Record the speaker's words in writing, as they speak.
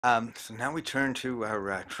So now we turn to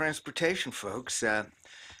our transportation folks.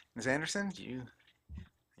 Ms. Anderson, you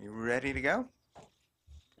ready to go?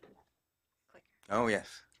 Oh yes.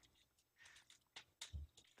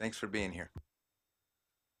 Thanks for being here.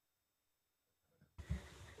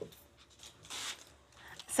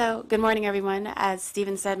 So, good morning, everyone. As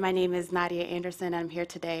Stephen said, my name is Nadia Anderson, and I'm here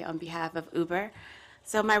today on behalf of Uber.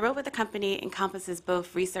 So, my role with the company encompasses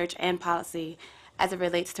both research and policy as it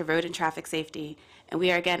relates to road and traffic safety, and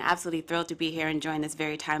we are again absolutely thrilled to be here and join this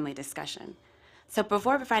very timely discussion. So,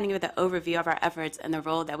 before providing you with an overview of our efforts and the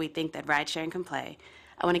role that we think that ride sharing can play,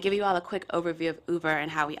 I want to give you all a quick overview of Uber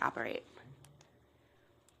and how we operate.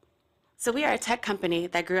 So we are a tech company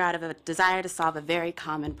that grew out of a desire to solve a very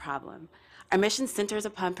common problem. Our mission centers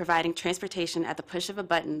upon providing transportation at the push of a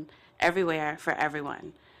button, everywhere, for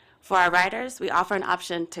everyone. For our riders, we offer an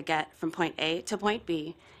option to get from point A to point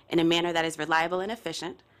B in a manner that is reliable and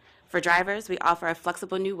efficient. For drivers, we offer a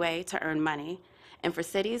flexible new way to earn money. And for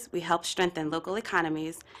cities, we help strengthen local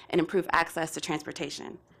economies and improve access to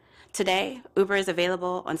transportation. Today, Uber is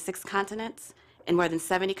available on 6 continents, in more than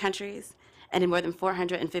 70 countries, and in more than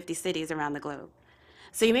 450 cities around the globe.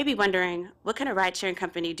 So you may be wondering, what can a ride-sharing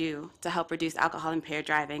company do to help reduce alcohol-impaired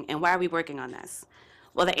driving, and why are we working on this?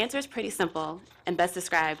 Well, the answer is pretty simple and best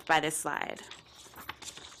described by this slide.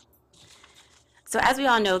 So as we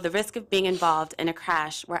all know, the risk of being involved in a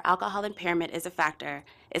crash where alcohol impairment is a factor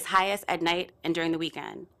is highest at night and during the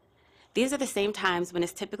weekend. These are the same times when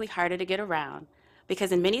it's typically harder to get around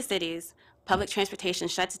because in many cities, public transportation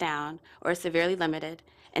shuts down or is severely limited,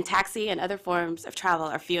 and taxi and other forms of travel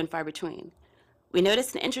are few and far between. We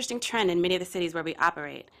noticed an interesting trend in many of the cities where we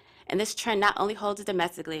operate, and this trend not only holds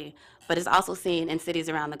domestically, but is also seen in cities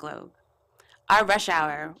around the globe. Our rush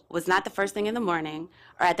hour was not the first thing in the morning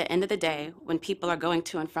or at the end of the day when people are going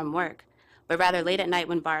to and from work, but rather late at night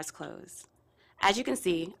when bars close. As you can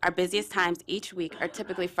see, our busiest times each week are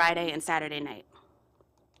typically Friday and Saturday night.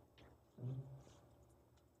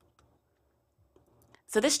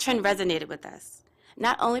 So this trend resonated with us,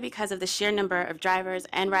 not only because of the sheer number of drivers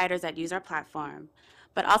and riders that use our platform,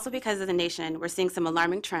 but also because as a nation, we're seeing some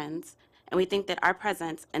alarming trends, and we think that our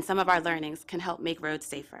presence and some of our learnings can help make roads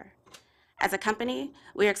safer. As a company,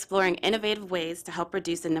 we are exploring innovative ways to help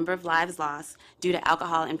reduce the number of lives lost due to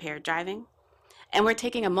alcohol-impaired driving, and we're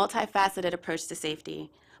taking a multifaceted approach to safety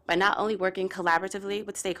by not only working collaboratively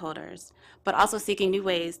with stakeholders, but also seeking new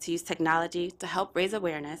ways to use technology to help raise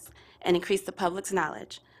awareness and increase the public's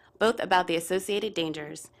knowledge, both about the associated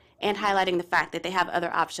dangers and highlighting the fact that they have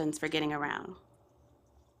other options for getting around.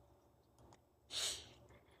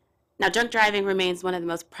 Now, drunk driving remains one of the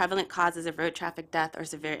most prevalent causes of road traffic death or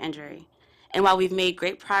severe injury. And while we've made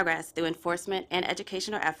great progress through enforcement and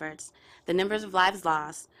educational efforts, the numbers of lives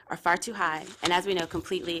lost are far too high and, as we know,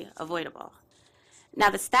 completely avoidable. Now,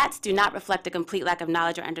 the stats do not reflect a complete lack of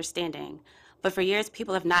knowledge or understanding, but for years,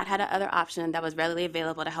 people have not had another option that was readily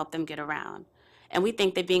available to help them get around. And we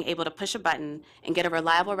think that being able to push a button and get a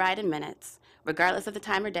reliable ride in minutes, regardless of the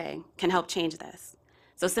time or day, can help change this.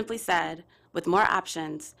 So simply said, with more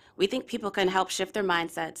options, we think people can help shift their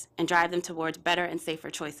mindsets and drive them towards better and safer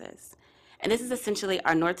choices. And this is essentially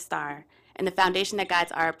our North Star and the foundation that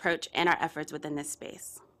guides our approach and our efforts within this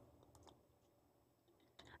space.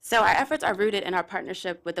 So our efforts are rooted in our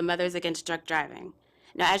partnership with the Mothers Against Drunk Driving.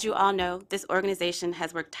 Now, as you all know, this organization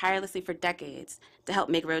has worked tirelessly for decades to help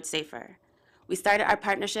make roads safer. We started our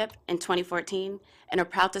partnership in 2014 and are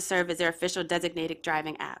proud to serve as their official designated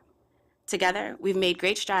driving app. Together, we've made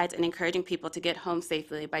great strides in encouraging people to get home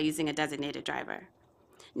safely by using a designated driver.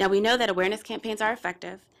 Now, we know that awareness campaigns are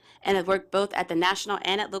effective and have worked both at the national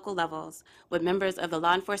and at local levels with members of the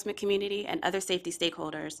law enforcement community and other safety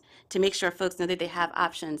stakeholders to make sure folks know that they have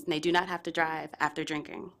options and they do not have to drive after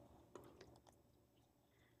drinking.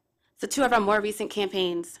 So 2 of our more recent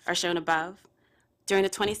campaigns are shown above. During the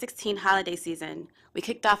 2016 holiday season, we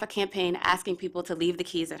kicked off a campaign asking people to leave the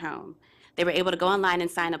keys at home. They were able to go online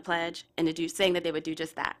and sign a pledge saying that they would do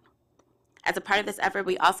just that. As a part of this effort,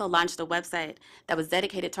 we also launched a website that was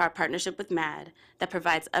dedicated to our partnership with MAD that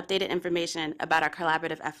provides updated information about our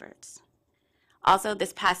collaborative efforts. Also,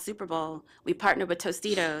 this past Super Bowl, we partnered with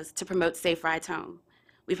Tostitos to promote safe rides home.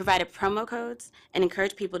 We provided promo codes and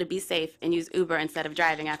encouraged people to be safe and use Uber instead of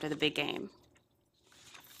driving after the big game.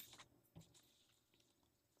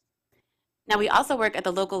 Now, we also work at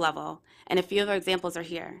the local level, and a few of our examples are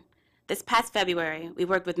here. This past February, we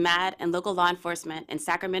worked with MAD and local law enforcement in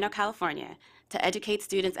Sacramento, California, to educate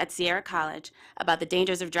students at Sierra College about the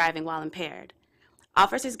dangers of driving while impaired.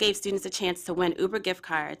 Officers gave students a chance to win Uber gift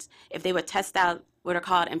cards if they would test out what are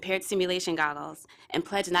called impaired simulation goggles and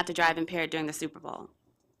pledge not to drive impaired during the Super Bowl.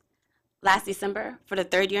 Last December, for the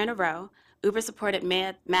third year in a row, Uber supported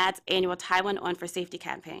MAD's annual Taiwan On for Safety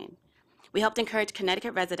campaign. We helped encourage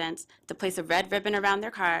Connecticut residents to place a red ribbon around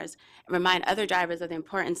their cars and remind other drivers of the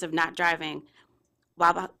importance of not driving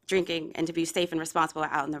while drinking and to be safe and responsible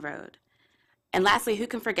out on the road. And lastly, who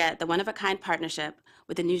can forget the one-of-a-kind partnership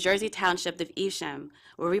with the New Jersey township of Evesham,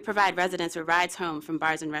 where we provide residents with rides home from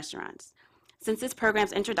bars and restaurants. Since this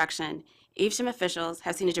program's introduction, Evesham officials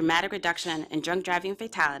have seen a dramatic reduction in drunk driving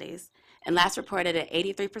fatalities and last reported an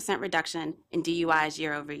 83% reduction in DUIs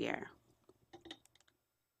year over year.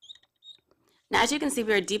 Now, as you can see,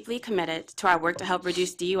 we are deeply committed to our work to help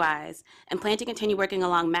reduce DUIs and plan to continue working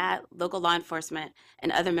along MAD, local law enforcement,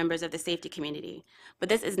 and other members of the safety community. But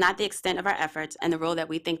this is not the extent of our efforts and the role that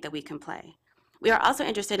we think that we can play. We are also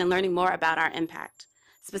interested in learning more about our impact.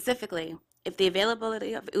 Specifically, if the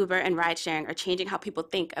availability of Uber and ride sharing are changing how people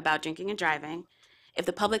think about drinking and driving, if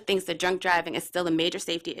the public thinks that drunk driving is still a major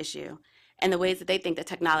safety issue, and the ways that they think that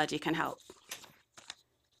technology can help.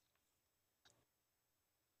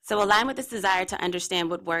 So, aligned with this desire to understand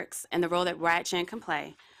what works and the role that ride sharing can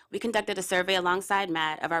play, we conducted a survey alongside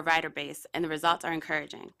MAD of our rider base, and the results are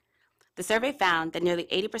encouraging. The survey found that nearly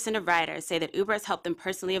 80% of riders say that Uber has helped them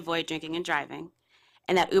personally avoid drinking and driving,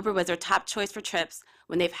 and that Uber was their top choice for trips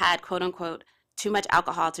when they've had quote unquote too much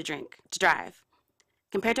alcohol to drive,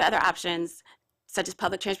 compared to other options such as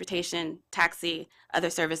public transportation, taxi, other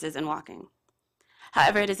services, and walking.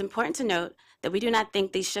 However, it is important to note that we do not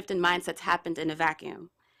think these shift in mindsets happened in a vacuum.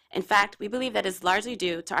 In fact, we believe that is largely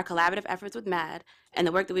due to our collaborative efforts with MAD and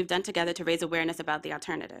the work that we've done together to raise awareness about the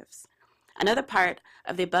alternatives. Another part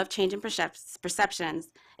of the above change in perceptions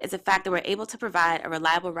is the fact that we're able to provide a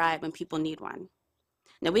reliable ride when people need one.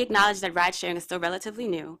 Now, we acknowledge that ride sharing is still relatively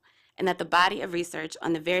new and that the body of research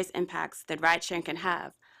on the various impacts that ride sharing can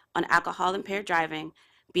have on alcohol impaired driving,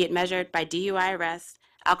 be it measured by DUI arrests,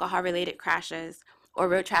 alcohol related crashes, or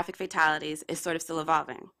road traffic fatalities, is sort of still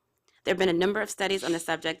evolving. There have been a number of studies on the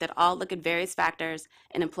subject that all look at various factors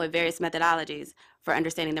and employ various methodologies for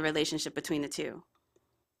understanding the relationship between the two.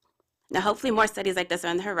 Now, hopefully more studies like this are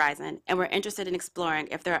on the horizon, and we're interested in exploring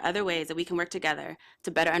if there are other ways that we can work together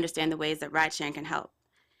to better understand the ways that ride sharing can help.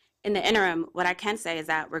 In the interim, what I can say is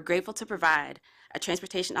that we're grateful to provide a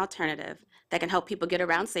transportation alternative that can help people get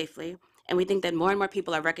around safely, and we think that more and more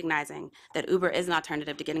people are recognizing that Uber is an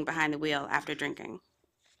alternative to getting behind the wheel after drinking.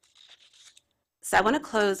 So I want to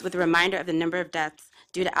close with a reminder of the number of deaths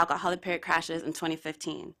due to alcohol-impaired crashes in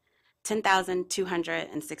 2015,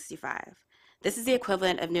 10,265. This is the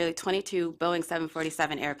equivalent of nearly 22 Boeing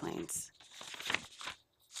 747 airplanes.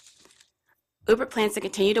 Uber plans to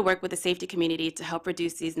continue to work with the safety community to help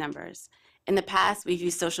reduce these numbers. In the past, we've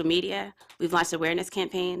used social media, we've launched awareness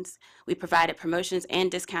campaigns, we've provided promotions and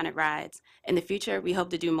discounted rides. In the future, we hope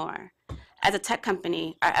to do more. As a tech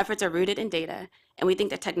company, our efforts are rooted in data, and we think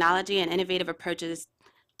that technology and innovative approaches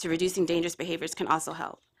to reducing dangerous behaviors can also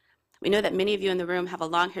help. We know that many of you in the room have a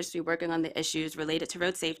long history working on the issues related to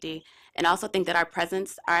road safety, and also think that our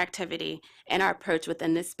presence, our activity, and our approach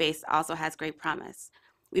within this space also has great promise.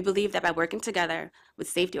 We believe that by working together with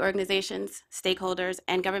safety organizations, stakeholders,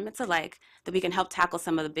 and governments alike, that we can help tackle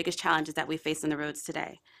some of the biggest challenges that we face on the roads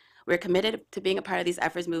today. We're committed to being a part of these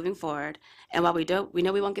efforts moving forward, and while we know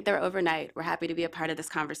we won't get there overnight, we're happy to be a part of this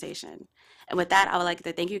conversation. And with that, I would like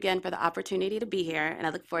to thank you again for the opportunity to be here, and I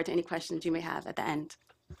look forward to any questions you may have at the end.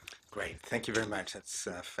 Great. Thank you very much. That's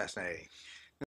fascinating.